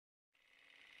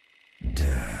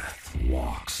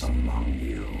walks among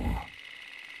you.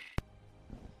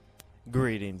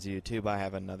 Greetings, YouTube. I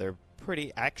have another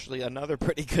pretty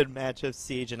good match of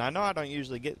Siege, and I know I don't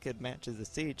usually get good matches of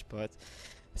Siege, but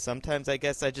sometimes I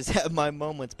guess I just have my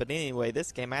moments. But anyway,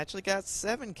 this game I actually got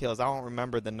 7 kills. I don't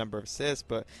remember the number of assists,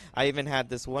 but I even had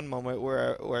this one moment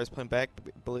where I was playing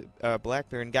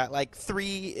Blackbeard and got like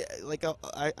 3,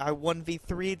 I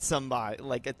 1v3'd somebody,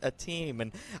 like a team,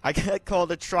 and I got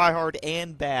called a tryhard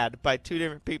and bad by 2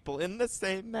 different people in the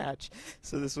same match.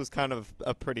 So this was kind of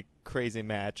a pretty crazy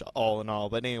match, all in all.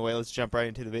 But anyway, let's jump right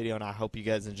into the video, and I hope you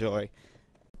guys enjoy.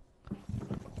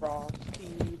 Frosty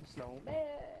the Snowman.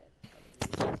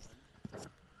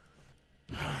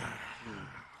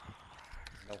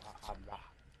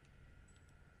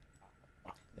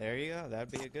 There you go.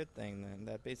 That'd be a good thing then.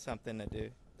 That'd be something to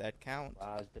do. That counts.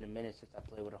 Wow, it's been a minute since I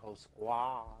played with a whole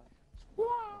squad.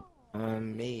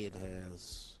 Me it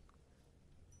has.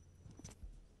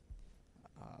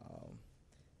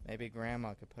 Maybe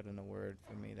Grandma could put in a word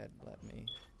for me that'd let me.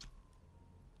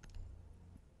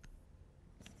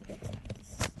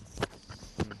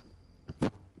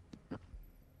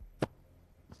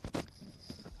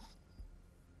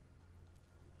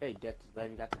 Hey,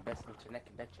 Deathz got the best internet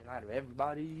connection out of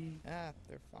everybody. Ah,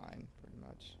 they're fine, pretty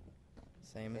much.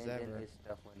 Same as And then ever. his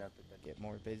stuff went up. Get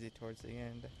more busy towards the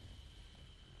end.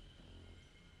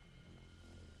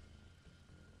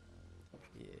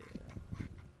 Yeah.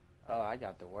 Oh, I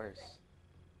got the worst.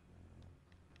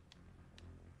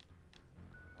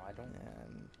 Oh, I don't.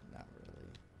 And not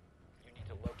really. You need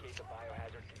to locate the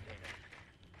biohazard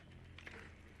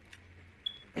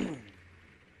container.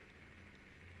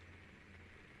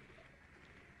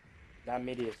 Not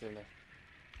media center.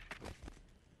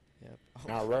 Yep.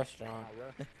 Not a restaurant,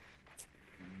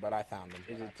 but I found them.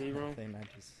 Is it tea room? Thing I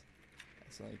just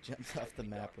accidentally jumped off the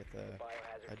map with a drone.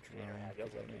 'Cause I didn't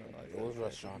realize It was that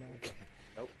restaurant.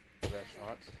 Nope.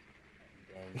 Restaurants.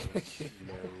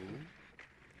 Dang.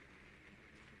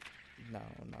 No,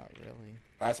 not really.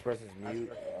 Last person's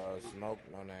mute. Smoke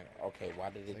on that. Okay, why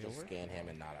did it Like just over? scan him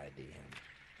and not ID him?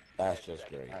 That's just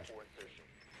great.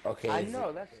 Okay. I is know,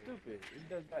 it- that's stupid. It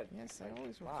does that. Yes, I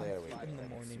always Wow. There we go. in the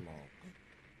morning.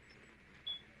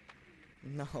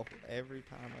 Smoke. No, every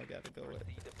time I gotta go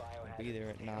at, be there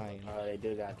at 9. Oh, they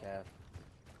do got calf.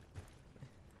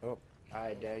 Oh.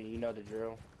 Alright, Dan, you know the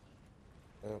drill.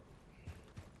 Yep.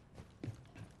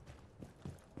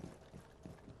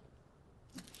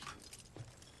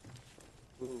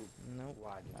 Ooh, Nope,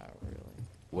 why? not really.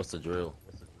 What's the drill?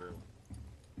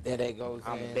 Then they goes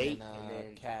I'm in bait, and and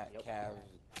then- yep. Cav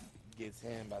gets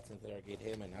him, but since they get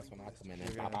him, and that's when I come in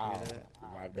and You're pop gonna out. do that?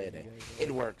 Revive Dead.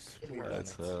 It works.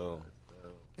 That's hell.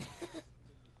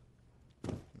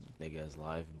 Niggas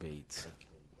live baits.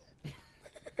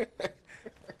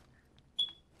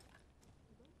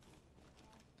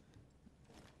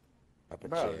 Up a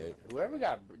Bro, chair. whoever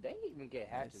got, they didn't even get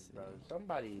hatches, see. bro.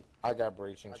 Somebody, I got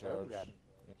breaching like, whoever charge. got-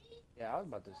 yeah, I was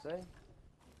about to say.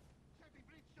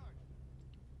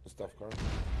 The stuff card.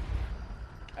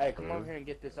 Hey, come over here and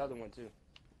get this other one too.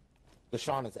 The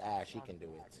Sean is Ash. He can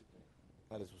do it.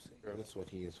 That is what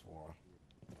he is for.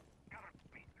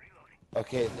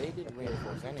 Okay, they didn't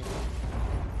reinforce anything.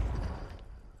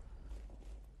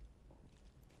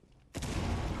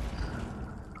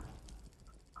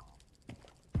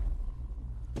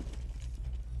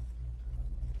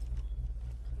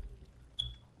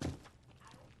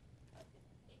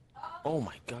 Oh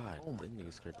my god. That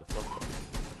nigga scared the fuck out of me.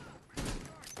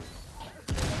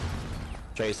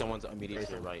 Trey, someone's immediately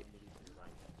to the right.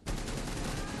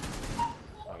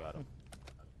 I got him.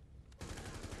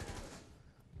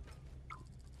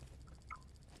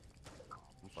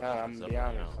 I'm gonna be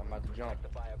honest, I'm about to jump. The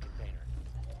bio container.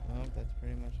 Well, that's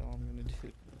pretty much all I'm gonna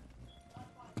do.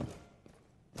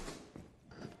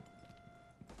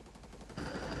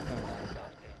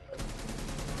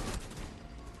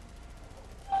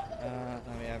 I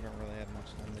mean, I haven't really had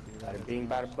much time to do that. Bada bing,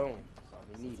 bada boom. That's all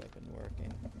we need. Since I've been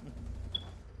working.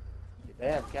 Did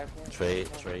they have Capcom?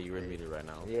 Trey, you're in meter right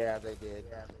now. Yeah, they did.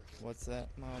 What's that,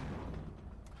 Mom?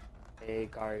 Hey,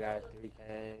 Car got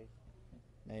 3K.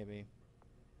 Maybe.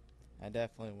 I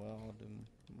definitely will. I'll do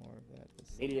more of that.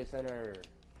 This Media Center.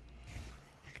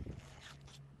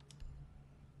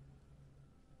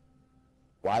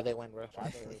 Why they went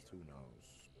restaurant first, who knows?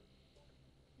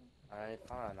 Alright,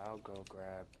 fine, I'll go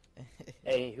grab.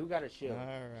 Hey, who got a shield?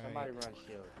 Alright. Somebody run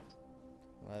shield.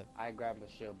 Love, I grabbed the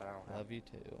shield, but I don't have love you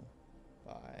too.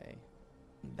 Bye.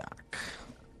 Doc.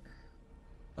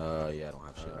 Yeah, I don't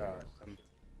have shit.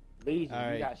 Legion, you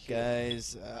Alright, got shield.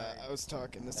 guys. I was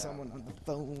talking to someone on the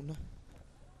phone.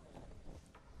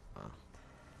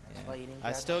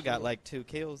 I still got like 2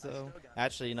 kills though.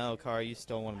 Actually, no, Car, you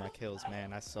stole one of my kills,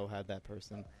 man. I so had that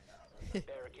person.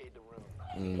 Barricade the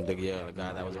room. Yeah, the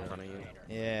guy that was in front of you.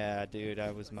 Yeah, dude,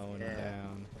 I was mowing him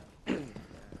down.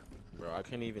 Bro, I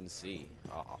couldn't even see.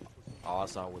 All I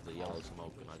saw was the yellow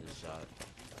smoke, and I just shot.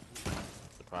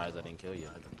 Surprised I didn't kill you.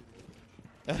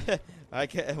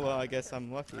 Well, I guess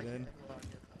I'm lucky then,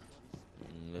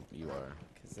 Yep, you are.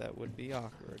 because that would be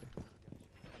awkward.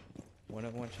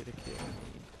 Wouldn't want you to kill me.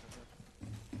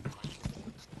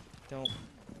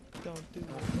 Don't do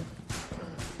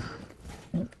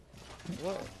that.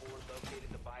 What?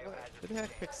 Who the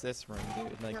heck picks this room,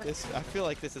 dude? Like this, I feel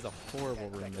like this is a horrible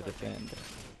room to defend.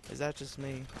 Is that just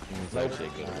me? It's actually a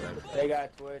good room. They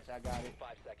got Twitch, I got it. 5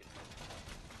 seconds.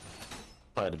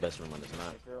 Probably the best room on this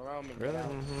map. If you're around me, Really? get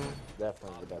out.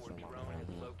 Definitely the best one. Drone has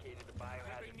located the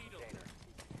biohazard container.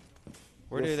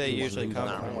 Where do they This is usually come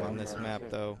not from really on this right. map,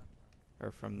 though?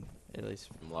 Or from, at least...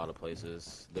 From a lot of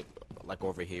places. Like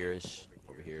over here-ish.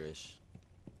 Over here-ish.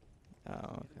 Oh,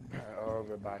 okay.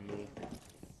 Over by me.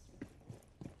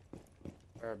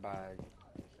 Or by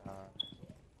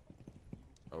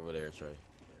Over there, Trey.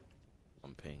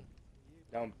 I'm ping.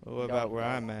 don't What about where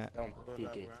I'm at? Don't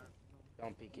peek it.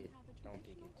 Don't peek it. Don't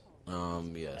peek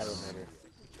it. Yes. Elevator.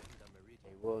 Hey,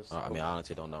 we'll I mean, I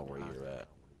honestly don't know where you're at.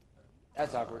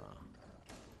 that's awkward.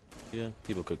 Yeah,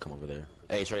 people could come over there.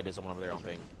 Hey, Trey, there's someone over there on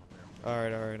ping.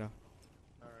 Alright.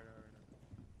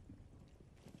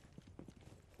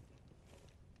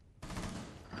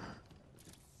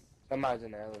 Somebody's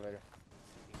in the elevator.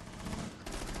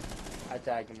 I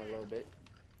tagged him a little bit.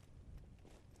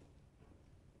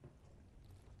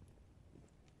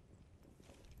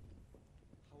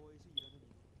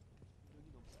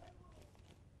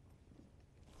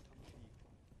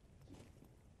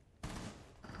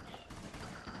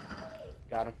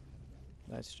 Got him.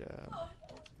 Nice job.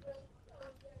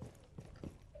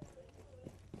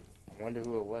 I wonder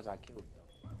who it was I killed.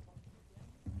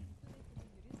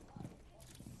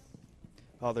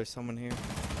 Oh, there's someone here.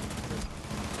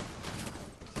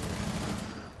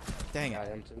 Dang Got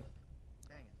it. him too.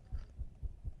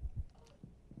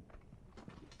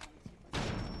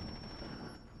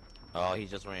 Oh, he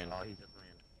just ran.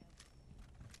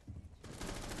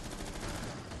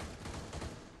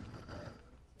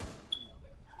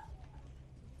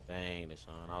 Dang,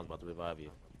 Deshaun, I was about to revive you.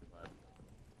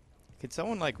 Could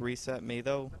someone, like, reset me,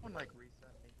 though?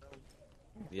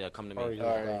 Yeah, come to Oh, me. yeah.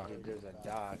 Alright, there's a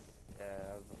dog. Yeah,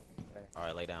 that was okay.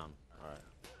 Alright, lay down. Alright,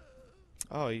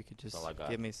 Oh, you could just all I got.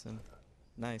 give me some.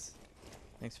 Nice.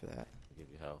 Thanks for that. give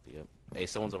you health, yep. Hey,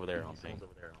 someone's over there on ping.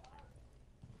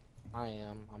 I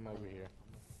am. I'm over here.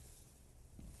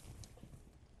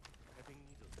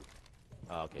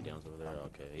 Oh, okay, Dion's over there.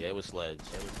 Okay, yeah, it was Sledge.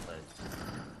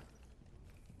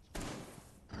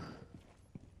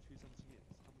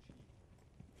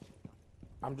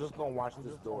 I'm just gonna watch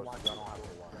this door, so y'all don't have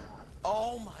to watch.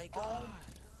 Oh my god!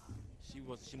 She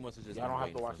must have just. Y'all don't have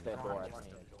to been watch waiting that for me. door. I think.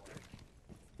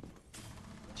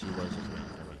 She was just waiting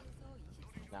for me.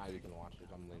 Now you can watch it.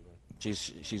 I'm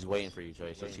leaving. She's waiting for you,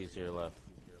 Trey. So she's to your left.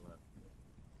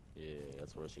 Yeah,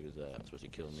 that's where she was at. That's where she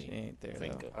killed me. She ain't there,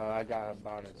 Think though. I got a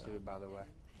bonnet too, by the way.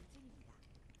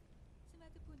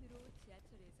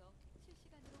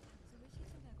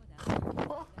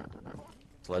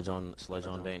 Sledge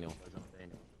on Daniel.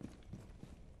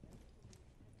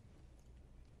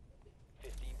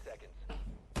 15 seconds.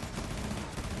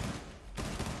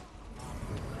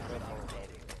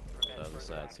 That was a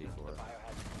sad C4.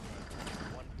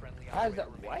 One friendly How is operator that?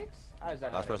 remaining. What? How is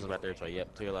that? Last person's right there, Trey.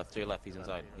 Yep, to your left. He's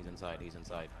inside. He's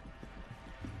inside.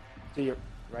 To your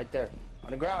right there.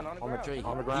 On the ground. On the On the ground. tree.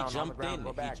 Come On the on. ground. He on jumped the ground, in.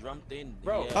 Go back. He jumped in.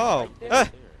 Bro. Yeah. Oh! Right there. Ah!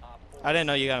 Op four I didn't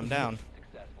know you got him down.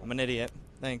 successful. I'm an idiot.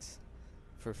 Thanks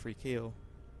for a free kill.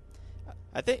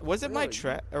 I think, was it my Really?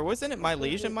 trap, or wasn't it my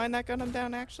Legion mine that got him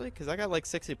down, actually? Because I got like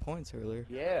 60 points earlier.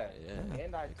 Yeah. Yeah,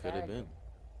 And I it could have tagged been. him.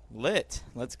 Lit.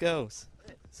 Let's go.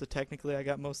 So technically I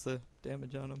got most of the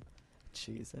damage on him.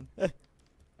 Cheesing.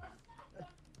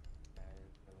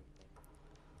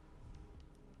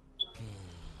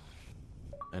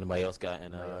 Anybody else got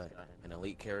an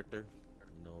elite character?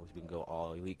 You know, we can go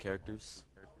all elite characters.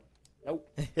 Nope.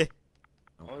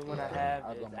 Only one I have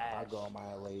I'll is go. I'll Ash. go on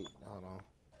my late. I don't know.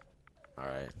 All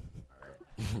right.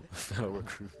 Fellow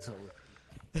recruits.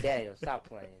 Daniel, stop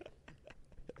playing.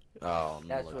 Oh,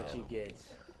 That's look what at you him. get.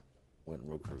 Went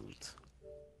recruit.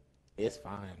 It's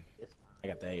fine. I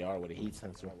got the AR with a heat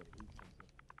sensor.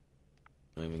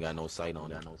 Don't even got no sight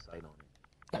on it.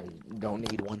 Don't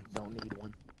need one. Don't need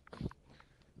one.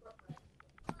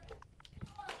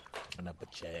 Run up a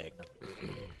check.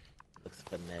 Let's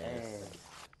finesse.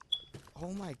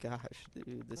 Oh my gosh,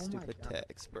 dude, the stupid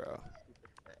text, bro.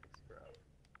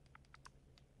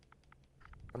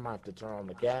 I might have to turn on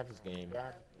the Cavs game.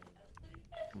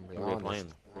 I'm Who they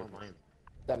playing?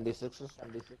 76ers.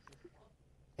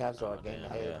 Cavs are a game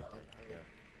ahead.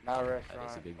 Not That's a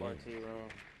restaurant good or game. tea room.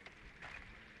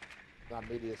 Not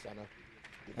media center.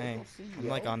 Dang, I'm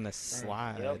like on the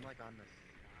slide. Yep.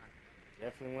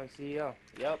 Definitely went CEO.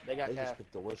 Yep, they got They just Cavs.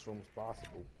 picked the worst rooms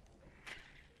possible.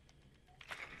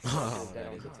 Oh, They that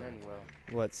don't is defend well.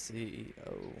 What CEO?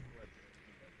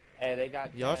 Hey, they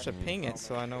got Y'all Cavs. should ping it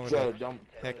so I know where Joe, the don't.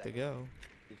 heck to go.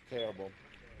 It's terrible.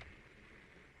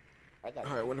 I got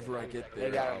Alright, whenever I get They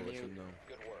there, got I'll him let you mute. know.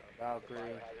 Good work. Valkyrie.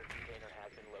 Biohazard container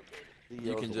has been located.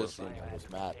 You can just, this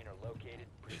map. Container located.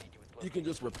 Proceed to its You can location.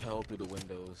 just rappel through the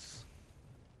windows.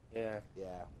 Yeah, Yeah,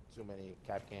 too many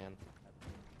cap can.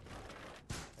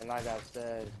 and like I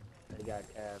said, they got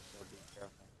Cavs, so be careful.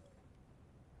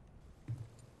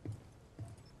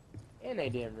 And they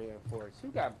didn't reinforce. Who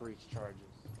got breach charges?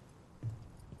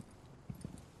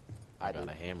 I got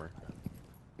a hammer.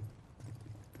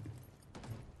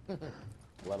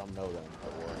 Let them know then.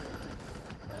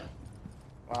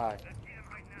 Why?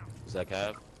 Is that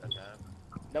Cav?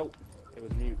 Nope. It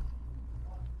was mute.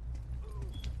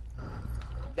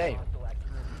 Damn.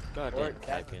 God Or damn Cav.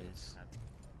 Catkins.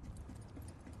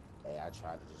 Hey, I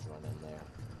tried to just run in there.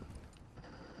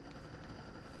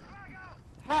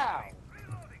 How?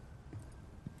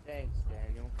 Thanks,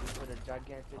 Daniel. You put a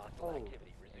gigantic Hostile hole.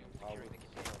 activity. Resume securing the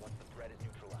container once the threat is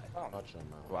neutralized. Oh, Touch them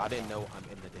out. Well, I didn't know I'm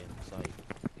in the damn site.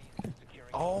 Cease securing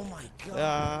Oh my god.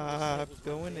 Ah,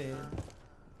 going in.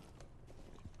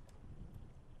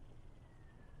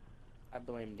 I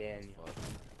blame Daniel.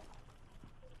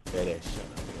 It is. Shut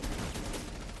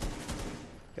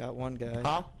Got one guy.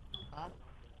 up. Huh?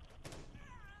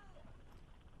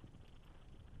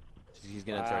 He's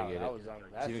gonna try to get that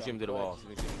it. was See him to the wall. See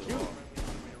him to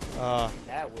the wall.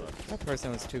 That was That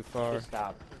person was too far. just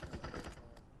stop.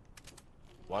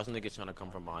 Watch the niggas trying to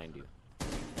come from behind you.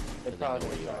 They know probably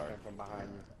where you shot are. him from behind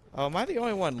you. Oh, am I the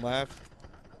only one left?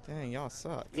 Dang, y'all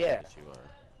suck. Yeah, Yes, you are.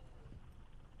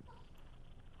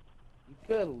 you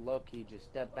could low-key just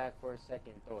step back for a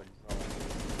second and throw it in zone.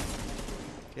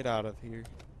 Get out of here.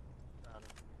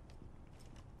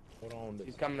 Hold on.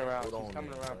 She's coming around. Hold She's on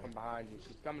coming there, around sir. from behind you.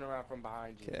 She's coming around from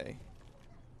behind you. Okay.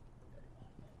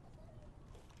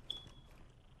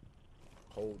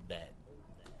 Hold that.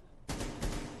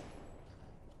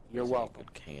 You're These welcome.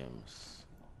 Good cams.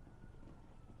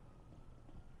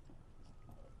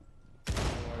 Don't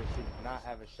worry, she does not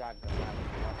have a shotgun.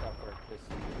 Watch out for a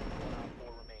pistol.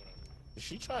 4 remaining. Did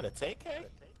she try to take her?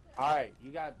 Alright,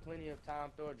 you got plenty of time.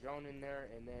 Throw a drone in there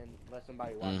and then let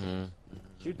somebody watch it. Mm-hmm.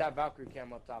 Shoot that Valkyrie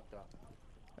cam up top, though.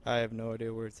 I have no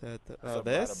idea where it's at. Oh, Some right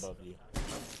this? above you.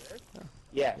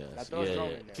 Yeah, Yes, now throw a yeah, drone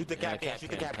yeah. in there. Shoot the And a cap can. Shoot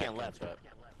the cap can cap left. trap.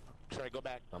 Sorry, go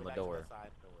back. On Go the back to door. side.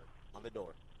 On the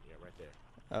door. Yeah, right there.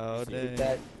 Oh, See, dang.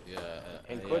 That, Yeah,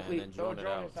 and yeah, quickly and then throw a drone it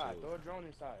drone out, inside. too. Throw a drone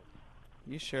inside.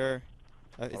 You sure?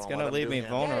 It's on, gonna let him leave do me him.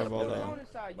 vulnerable, yeah, throw a though. drone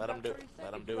inside. You Let got him do- 30 let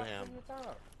him seconds. do You got him. plenty of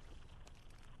time.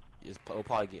 He'll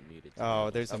probably get muted. too. Oh,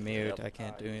 there's a Up- mute. up. I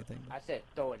can't do anything. I said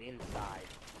throw it inside.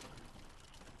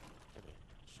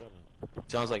 Shut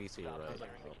up. Sounds like he's here, Stop right?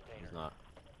 securing the Oh, container. he's not.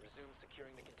 Resume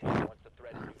securing the container once the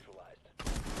threat is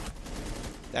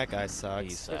neutralized. That guy He's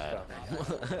sucks.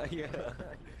 sad. Yeah.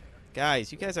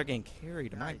 Guys, you guys are getting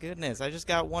carried. My goodness, I just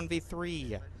got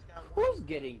 1v3. Who's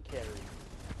getting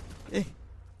carried?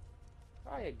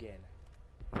 Try again.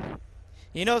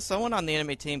 You know, someone on the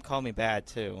enemy team called me bad,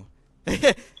 too.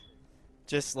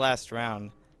 Just last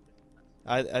round.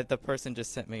 The person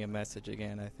just sent me a message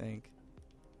again, I think.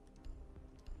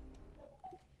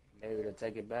 Maybe to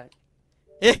take it back.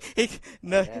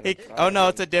 No, Yeah, that's oh no,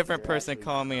 it's a fine. different You're person actually-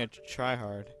 calling me a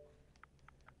tryhard.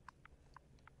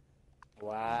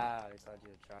 Wow, they thought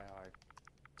you would try hard.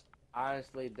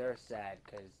 Honestly, they're sad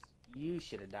because you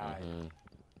should have died.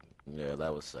 Mm-hmm. Yeah,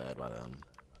 that was sad by them.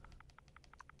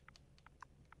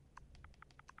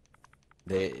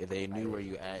 They knew where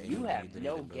you at. and You have didn't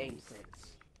no even move. game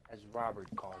sense, as Robert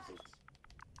calls it.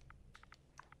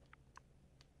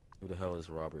 Who the hell is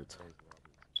Robert?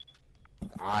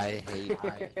 I hate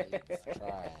trash.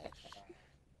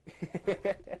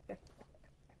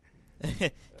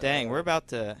 Dang, we're about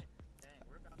to...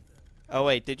 Oh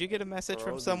wait, did you get a message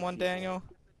from Frozen someone, people. Daniel?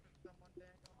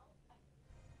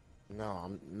 No,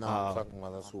 I'm Oh. talking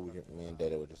about that's what me and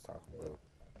Data were just talking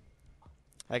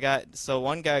about. So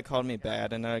one guy called me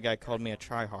bad, and another guy called me a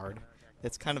tryhard.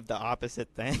 It's kind of the opposite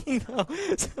thing, though.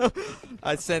 So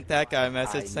I sent that guy a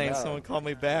message I saying know. someone called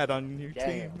me bad on your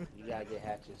Damn, team. you gotta get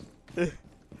hatches.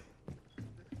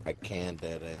 I can't,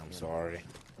 Data. I'm sorry.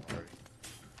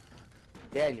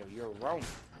 Daniel, you're Roman.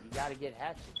 You gotta get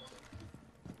hatchet.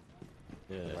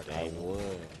 Yeah, Like I dang.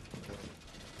 would.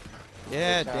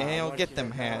 Yeah, But, Daniel, once get you them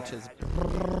know hatches.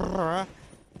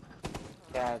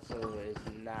 Castle is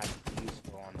not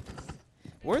useful on this.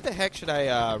 Where the heck should I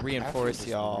Castle reinforce is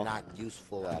y'all? not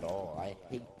useful at all. I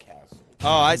hate Castle. Oh,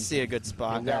 I see a good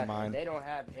spot. Never Exactly. mind. They don't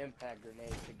have impact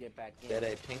grenades to get back in. Yeah,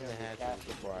 they ping the Castle hatches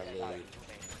before I is not leave.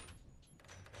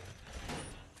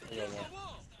 Yeah, yeah.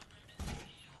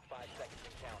 5 seconds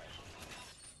and counting.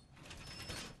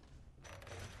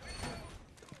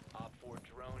 Op 4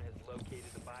 drone has located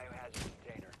the biohazard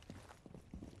container.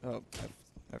 Oh,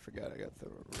 I forgot I got the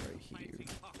right here.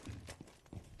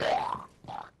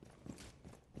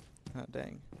 Oh,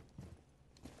 dang.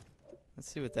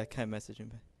 Let's see what that guy messaging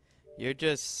back. You're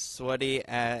just sweaty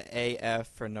at AF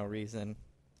for no reason.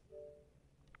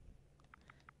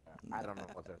 I don't know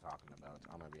what they're talking about.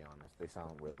 I'm gonna be honest. They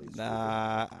sound really stupid.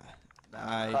 Nah,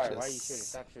 I Sorry, why are you shooting? just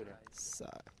Stop shooting.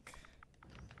 suck.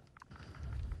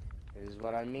 This is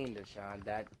what I mean, Deshaun.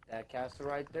 That castle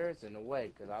right there is in the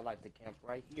way, because I like to camp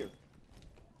right here.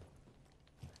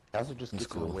 Castle just That's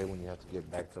gets in cool. the way when you have to get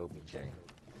back to OBJ.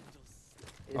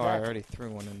 Oh, I already threw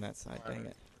one in that side. Dang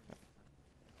it.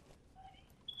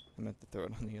 I meant to throw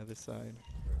it on the other side.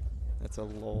 That's a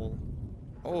lol.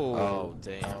 Oh. Oh,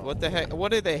 damn. What the heck?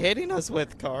 What are they hitting us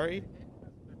with, Kari?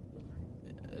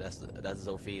 That's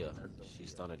Zofia. She's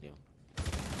stunning you.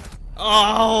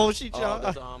 Oh, she Oh,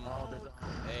 jumped.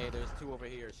 hey, there's two over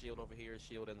here. Shield over here.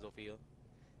 Shield and Zofia.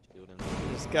 Shield and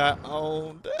Zofia. Just got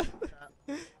owned.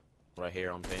 Right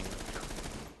here on ping.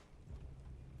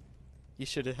 You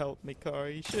should have helped me,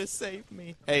 Kari. You should have saved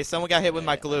me. Hey, someone got hit with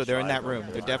my glue. They're in that room.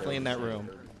 They're definitely in that room.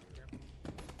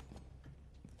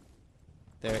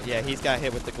 There. Yeah, he's got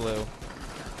hit with the glue.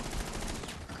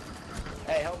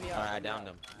 Hey, help me out. Alright, I downed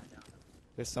him.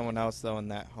 There's someone else though in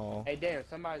that hall. Hey, Daniel,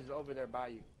 somebody's over there by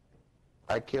you.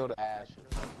 I killed Ash.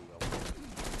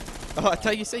 Oh, I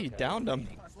thought you said you downed him.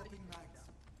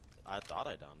 I thought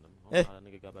I downed him. Oh, Eh. how that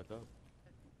nigga got back up?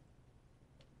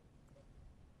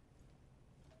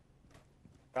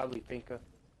 Probably Finka.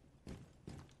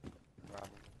 Probably.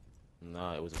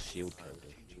 Nah, it was a shield character.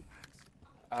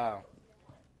 Oh.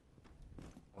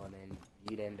 Well, then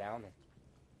you didn't down him.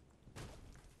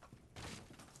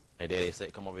 Hey, Daddy, say,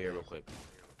 come over here real quick.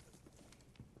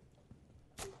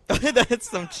 That's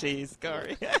some cheese,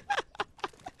 Kari.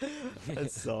 I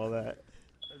saw that.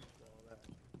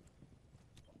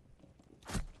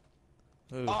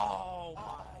 Ooh. Oh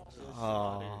my!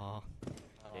 Aw.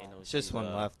 It's just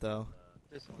one left though.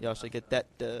 Y'all should get that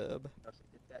dub.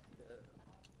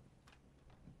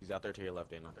 She's out there to your left,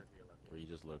 Dana. Where you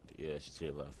just looked. Yeah, she's to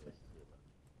your left.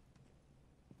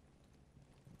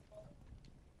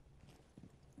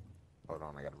 Hold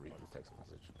on, I gotta read this text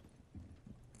message.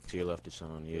 To your left is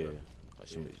Sean. Yeah,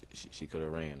 she could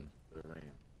have ran.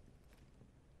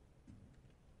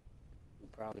 You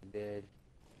probably did.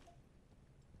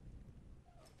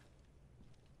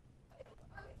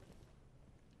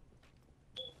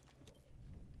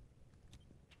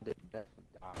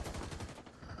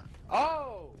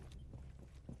 Oh!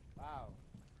 Wow.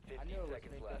 I 15 knew it was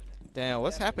seconds Finka. left. Damn,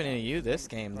 what's happening to you this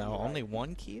game though? Only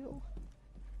one kill?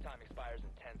 Time expires in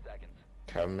 10 seconds.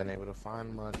 Haven't been able to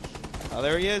find much. Oh,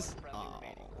 there he is. Friendly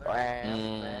Oh,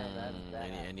 remaining.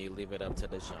 And you leave it up to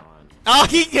Deshaun. oh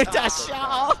he get that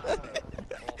shot.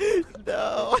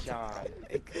 No. Sean.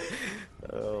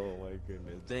 Oh my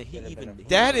goodness. Then he even.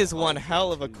 That is one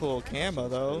hell of a cool camo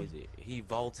though. Crazy. He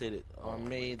vaulted it. On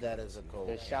me, that is a goal.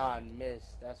 Deshaun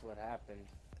missed. That's what happened.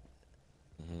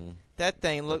 Mhm. That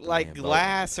thing looked the like man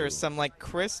glass or bugged, too. some like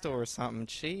crystal or something.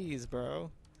 Jeez, bro.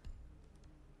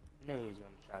 Knew he was gonna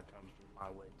try to come through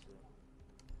my way too.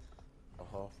 A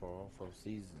haul for all 4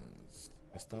 seasons.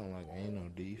 It's not like ain't no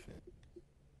defense.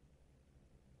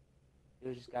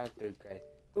 He just got through crazy.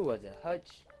 Who was it? Hutch?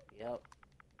 Yep.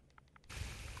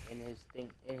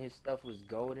 And his stuff was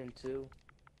golden too.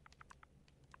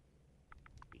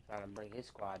 He trying to bring his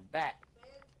squad back.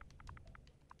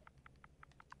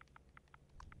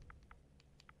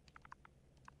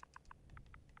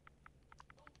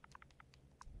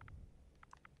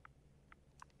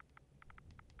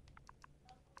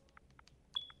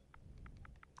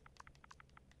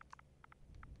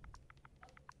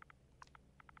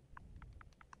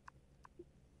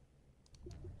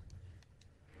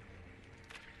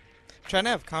 Trying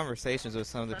to have conversations with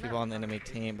some of the people on the enemy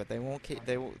team, but they won't keep.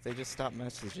 They just stop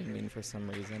messaging me for some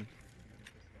reason.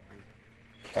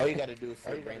 All you gotta do is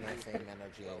say bring that same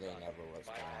energy and they'll never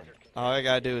respond. All I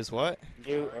gotta do is what?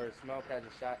 Mute or Smoke has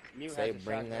a shot. Mute Say has a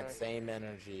bring that shotgun. same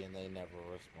energy and they never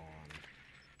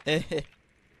respond.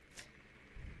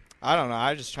 I don't know.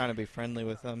 I'm just trying to be friendly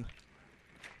with them.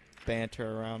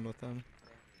 Banter around with them.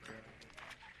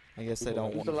 I guess they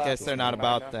don't. Who's the I last guess they're one, not man?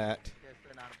 about that.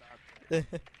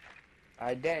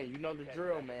 Alright, Dan, you know the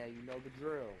drill, man. You know the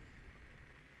drill.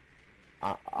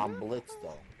 I'm blitzed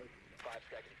though. 5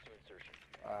 seconds to insertion.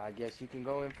 I guess you can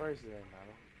go in first then,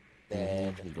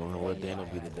 man. You gonna let Daniel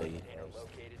be the day. Container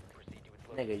located. Proceed to its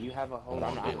Nigga, location. you have a whole.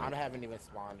 But I haven't even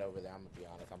spawned over there. I'm gonna be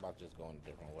honest. I'm about to just go in a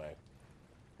different way.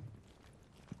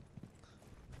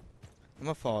 I'm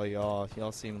gonna follow y'all.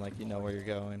 Y'all seem like you know where you're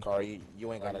going. Car, you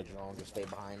ain't got a drone. Just stay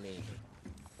behind me.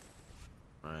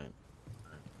 Alright.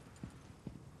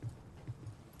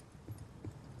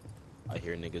 I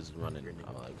hear niggas running. It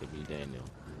could be Daniel.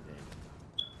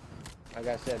 Like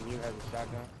I said, you have a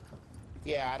shotgun.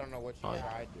 Yeah, I don't know what you Oh, yeah.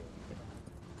 tried to.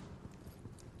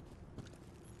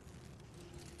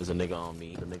 There's a nigga on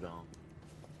me.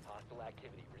 Hostile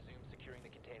activity. Resume securing the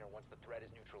container once the threat is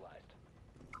neutralized.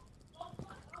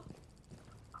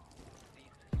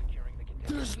 Cease securing the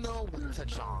container. There's no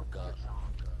Tachanka.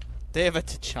 They have a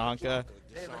Tachanka.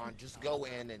 Deshaun, just go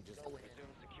in and just. Resume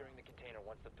securing the container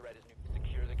once the threat is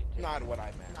secure the container. Not what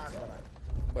I meant.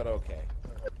 But okay.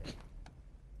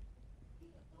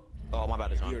 Oh, my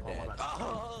bad. You're dead.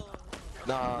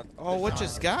 Nah. Oh, what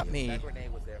just got me? That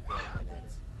grenade was there for a minute.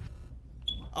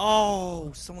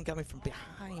 Oh, someone got me from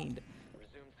behind.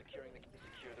 Resume securing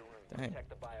secure the room. Dang. Protect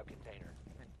the bio container.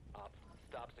 Op,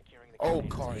 stop securing the Oh,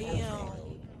 container. car.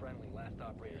 Friendly, last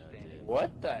operator standing.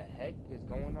 What the heck is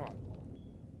going on?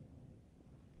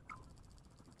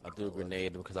 I threw a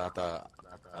grenade because I thought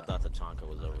the Chanka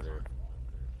was over there.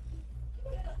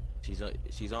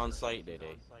 She's on site, Day.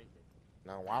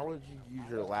 Now, why would you use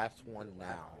your last one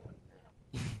now?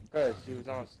 Cause she was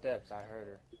on steps. I heard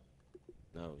her.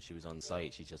 No, she was on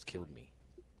site. She just killed me.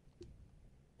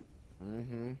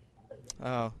 Mm-hmm.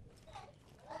 Oh.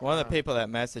 One of the people that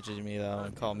messaged me, though,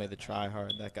 and called me the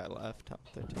Tryhard, that guy left off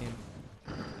their team.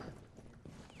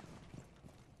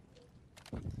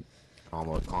 Call him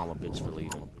a bitch for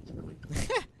leaving.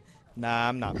 Nah,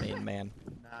 I'm not mean, man.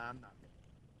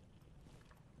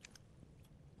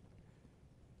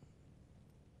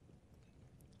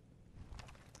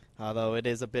 Although it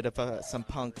is a bit of some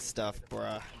punk stuff,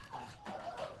 bruh.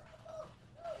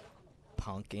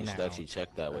 Punking You should out. actually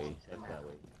check that way.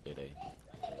 Day.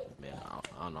 Man, I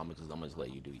don't know. I'm gonna just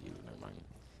let you do you. Never mind.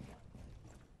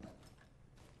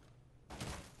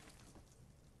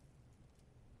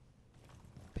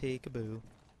 Peekaboo.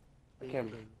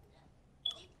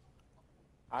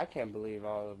 I can't believe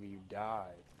all of you died.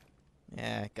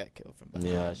 Yeah, I got killed from behind.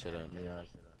 Yeah, I should have.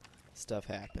 Stuff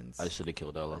happens. I should have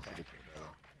killed Ella.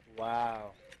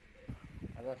 Wow.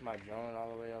 I left my drone all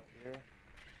the way up here.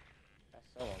 That's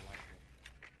so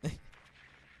unlucky.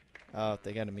 Oh,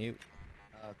 they got a mute.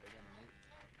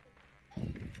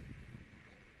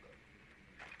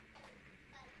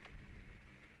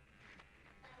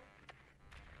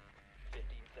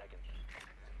 15 seconds.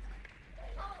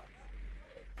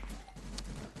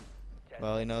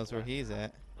 Well, he knows where he's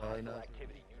at. Hostile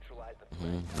activity. Neutralize the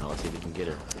threat. Now let's see if we can get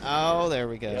her. Oh, there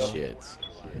we go. Shit.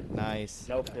 Nice.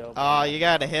 No pill. Oh, you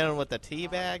gotta hit him with the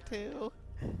teabag too?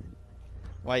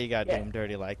 Why you gotta Yeah. do him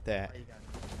dirty like that?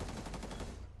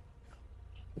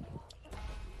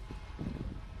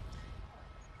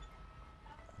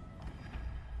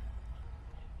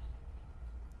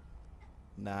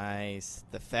 Nice.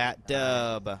 The fat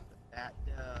dub.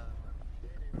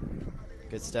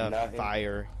 Good stuff. Nothing.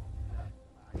 Fire.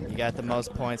 You got the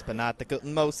most points, but not the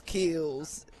most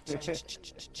kills.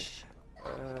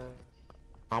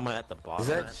 I'm at the bottom. Is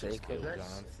that That's Jacob kills.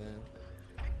 Johnson?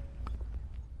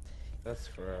 That's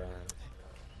for.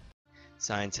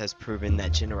 Science has proven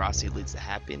that generosity leads to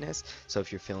happiness, so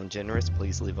if you're feeling generous,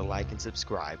 please leave a like and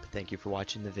subscribe. Thank you for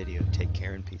watching the video. Take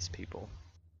care and peace, people.